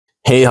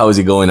Hey, how's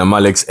it going? I'm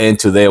Alex, and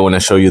today I want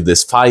to show you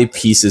this 5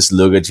 pieces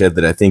luggage set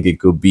that I think it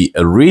could be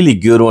a really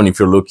good one if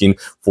you're looking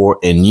for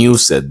a new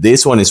set.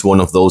 This one is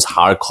one of those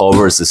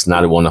hardcovers. It's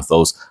not one of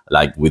those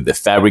like with the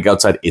fabric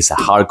outside. It's a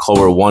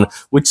hardcover one,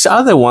 which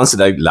are the ones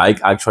that I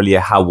like. Actually,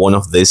 I have one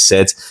of these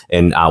sets,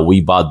 and we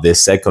bought the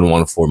second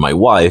one for my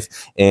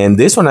wife. And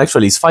this one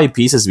actually is 5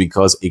 pieces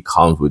because it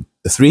comes with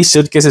 3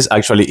 suitcases.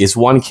 Actually, it's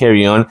 1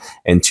 carry-on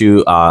and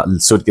 2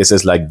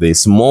 suitcases, like the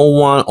small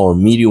one or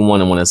medium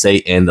one, I want to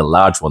say, and the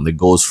large one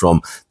that goes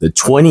from the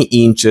 20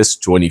 inches,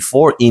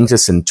 24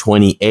 inches, and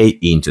 28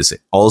 inches.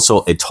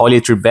 Also a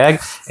toiletry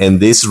bag, and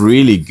this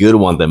really good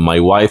one that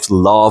my wife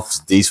loves.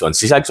 This one,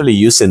 she's actually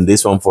using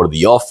this one for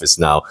the office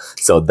now,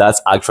 so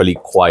that's actually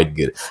quite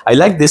good. I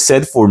like this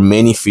set for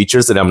many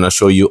features that I'm going to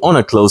show you on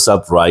a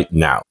close-up right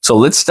now. So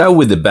let's start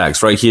with the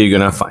bags. Right here, you're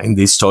going to find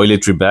this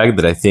toiletry bag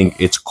that I think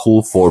it's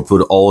cool for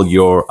put all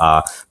your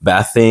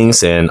bath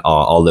things and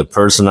all the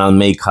personal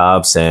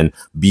makeups and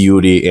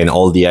beauty and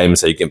all the items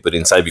that you can put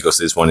inside, because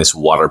this one is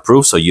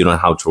waterproof, so you don't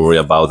have to worry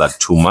about that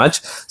too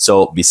much.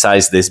 So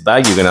besides this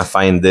bag, you're gonna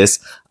find this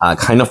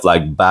kind of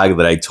like bag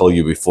that I told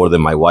you before that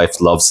my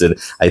wife loves it.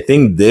 I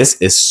think this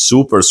is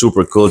super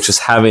cool. Just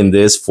having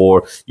this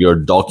for your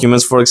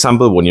documents, for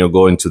example, when you're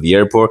going to the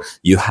airport,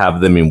 you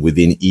have them in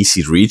within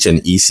easy reach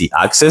and easy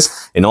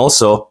access. And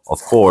also, of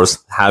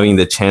course, having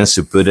the chance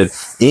to put it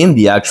in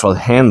the actual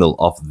handle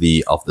of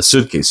the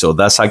suitcase. So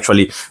that's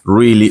actually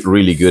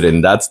really good,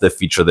 and that's the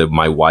feature that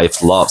my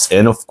wife loves.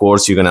 And of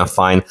course, you're gonna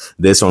find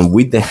this one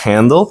with the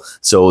handle.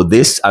 So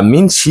this, I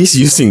mean, she's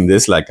using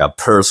this like a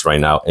purse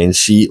right now, and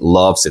she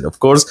loves it. Of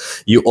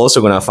course, you're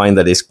also gonna find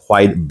that it's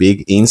quite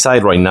big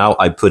inside. Right now,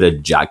 I put a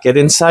jacket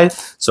inside,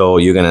 so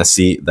you're gonna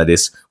see that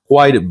it's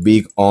quite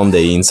big on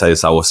the inside,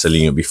 as I was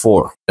telling you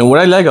before. And what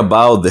I like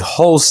about the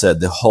whole set,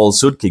 the whole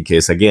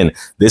suitcase, again,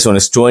 this one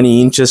is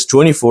 20 inches,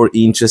 24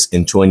 inches,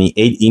 and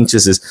 28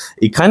 inches.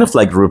 It kind of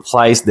like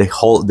replies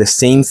the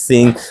same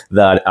thing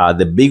that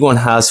the big one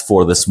has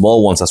for the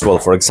small ones as well.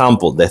 For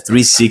example, the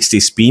 360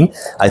 spin,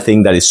 I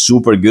think that is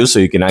super good. So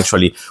you can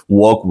actually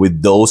walk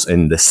with those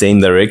in the same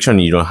direction.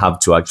 You don't have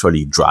to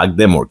actually drag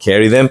them or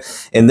carry them.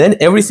 And then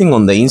everything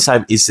on the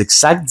inside is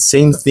exact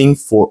same thing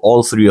for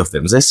all 3 of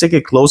them. So let's take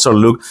a closer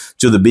look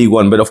to the big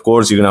one. But of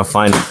course, you're gonna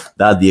find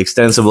that the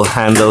extensible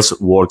handles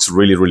works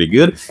really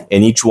good,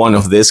 and each one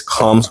of this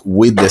comes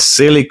with the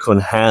silicone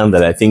hand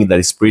that I think that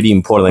is pretty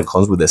important. It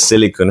comes with a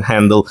silicone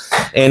handle,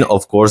 and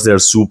of course they're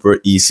super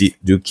easy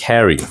to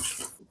carry.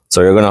 So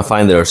you're gonna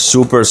find they're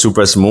super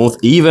smooth.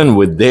 Even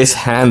with this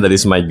hand, that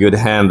is my good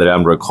hand that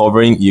I'm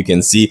recovering, you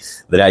can see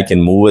that I can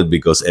move it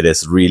because it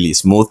is really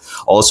smooth.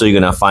 Also, you're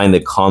gonna find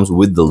it comes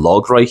with the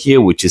lock right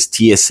here, which is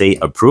TSA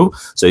approved.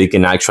 So you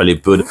can actually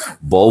put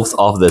both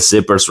of the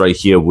zippers right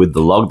here with the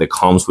lock that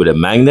comes with a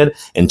magnet,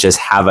 and just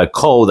have a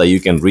code that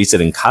you can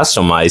reset and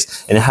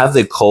customize, and have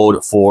the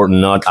code for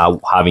not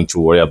having to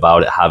worry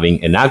about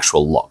having an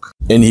actual lock.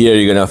 And here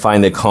you're gonna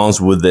find it comes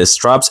with the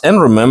straps.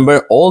 And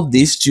remember, all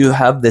these 2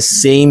 have the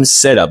same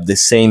setup, the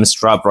same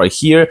strap right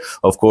here.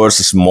 Of course,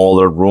 a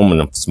smaller room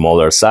and a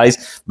smaller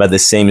size, but the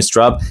same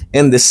strap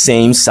and the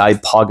same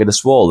side pocket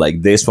as well,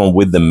 like this one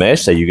with the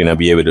mesh that you're gonna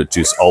be able to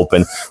just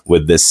open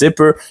with the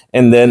zipper.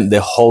 And then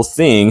the whole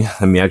thing,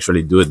 let me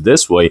actually do it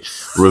this way,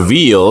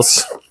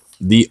 reveals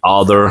the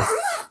other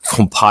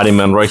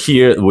compartment right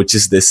here, which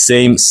is the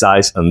same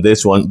size on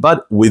this one,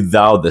 but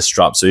without the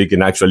strap. So you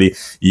can actually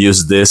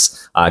use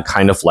this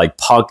kind of like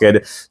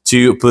pocket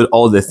to put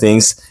all the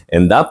things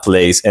in that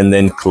place, and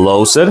then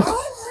close it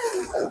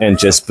and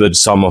just put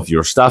some of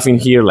your stuff in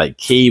here, like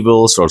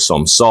cables or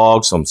some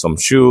socks, some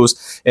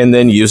shoes, and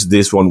then use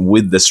this one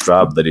with the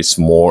strap that is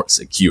more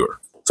secure.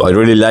 So I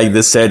really like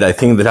this set. I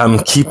think that I'm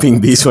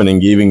keeping this one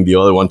and giving the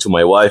other one to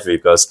my wife,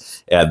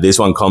 because this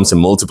one comes in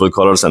multiple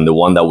colors, and the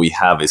one that we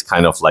have is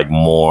kind of like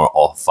more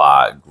of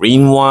a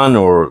green one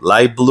or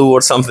light blue or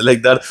something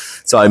like that.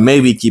 So I may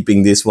be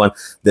keeping this one,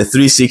 the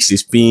 360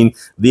 spin,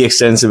 the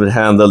extensible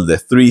handle, the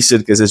 3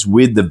 suitcases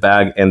with the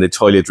bag and the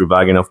toiletry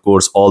bag, and of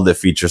course all the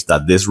features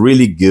that this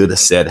really good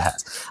set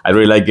has. I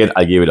really like it.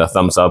 I give it a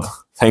thumbs up.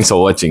 Thanks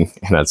for watching,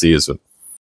 and I'll see you soon.